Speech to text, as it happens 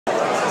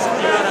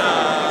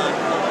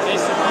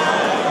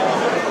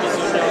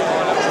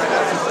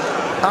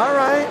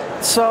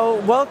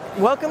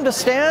welcome to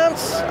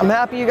Stance. I'm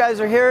happy you guys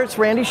are here. It's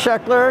Randy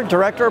Sheckler,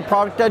 Director of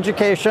Product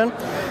Education.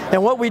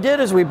 And what we did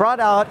is we brought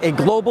out a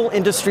global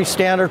industry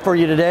standard for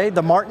you today,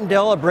 the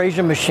Martindale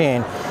abrasion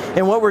machine.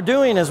 And what we're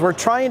doing is we're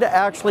trying to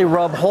actually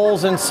rub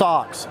holes in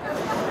socks.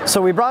 So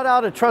we brought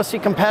out a trusty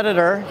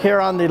competitor here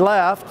on the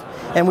left,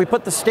 and we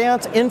put the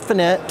Stance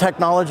Infiknit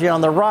technology on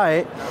the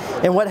right.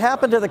 And what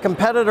happened to the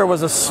competitor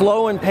was a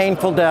slow and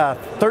painful death.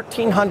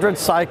 1,300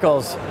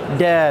 cycles,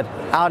 dead,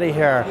 out of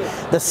here.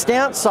 The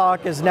Stance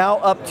sock is now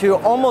up to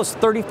almost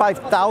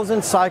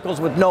 35,000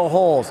 cycles with no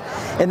holes.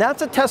 And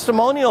that's a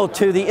testimonial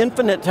to the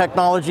Infiknit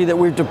technology that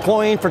we're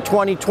deploying for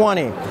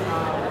 2020.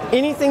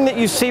 Anything that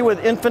you see with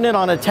Infiknit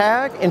on a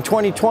tag in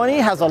 2020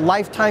 has a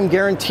lifetime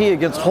guarantee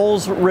against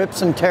holes,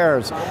 rips, and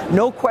tears.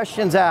 No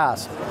questions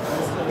asked.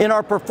 In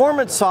our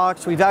performance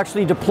socks, we've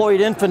actually deployed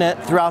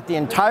Infiknit throughout the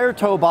entire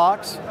toe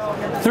box,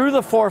 through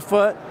the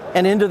forefoot,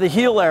 and into the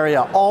heel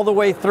area, all the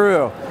way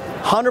through.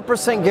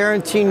 100%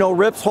 guarantee, no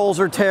rips, holes,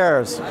 or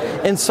tears.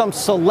 In some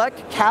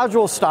select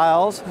casual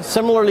styles,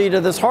 similarly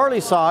to this Harley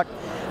sock,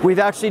 we've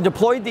actually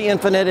deployed the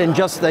Infiknit in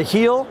just the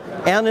heel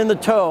and in the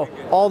toe,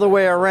 all the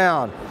way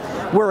around.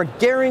 We're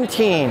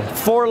guaranteeing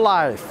for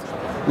life.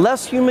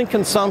 Less human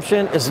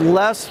consumption is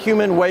less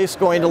human waste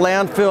going to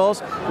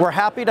landfills. We're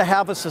happy to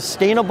have a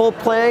sustainable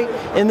play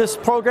in this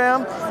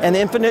program, and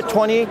Infiknit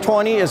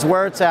 2020 is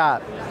where it's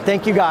at.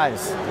 Thank you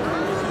guys.